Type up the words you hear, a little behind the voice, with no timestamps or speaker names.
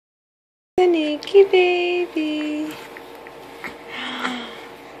Nikki baby.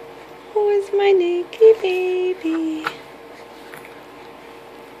 Who is my Nikki baby?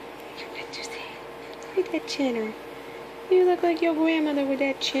 What you say? Look at that chin. You look like your grandmother with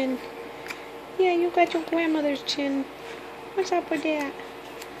that chin. Yeah, you got your grandmother's chin. What's up with that?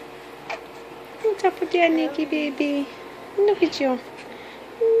 What's up with that, Nikki baby? Look at you.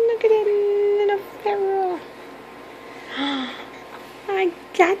 Look at that little ferrule. I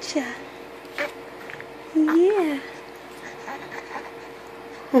gotcha. Yeah.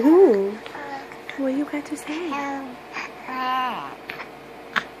 Ooh. What you got to say? Are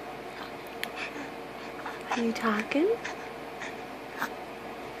you talking?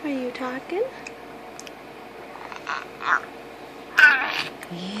 Are you talking?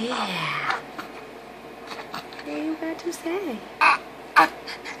 Yeah. What you got to say?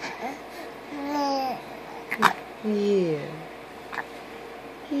 Yeah.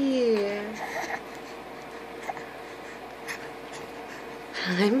 Yeah.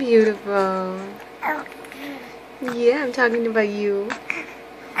 I'm beautiful. Yeah, I'm talking about you.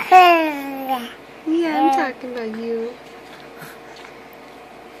 Yeah, I'm talking about you.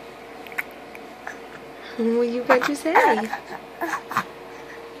 What you got to say?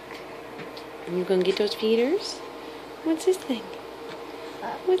 You gonna get those feeders? What's this thing?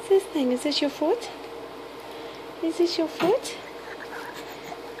 What's this thing? Is this your foot? Is this your foot?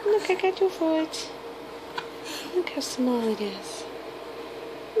 Look, I got your foot. Look how small it is.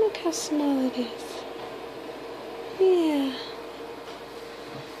 Look how small it is. Yeah.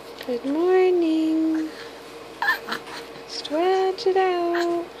 Good morning. Stretch it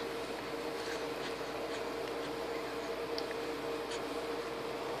out.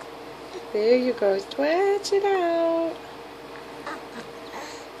 There you go. Stretch it out.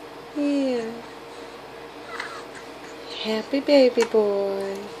 Yeah. Happy baby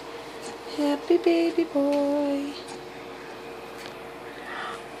boy. Happy baby boy.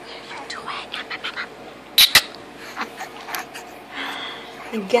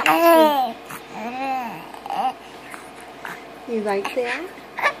 I got you. You like that?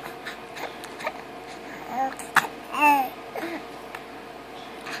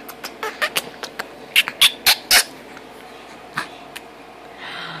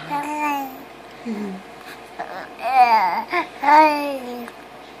 Mm-hmm.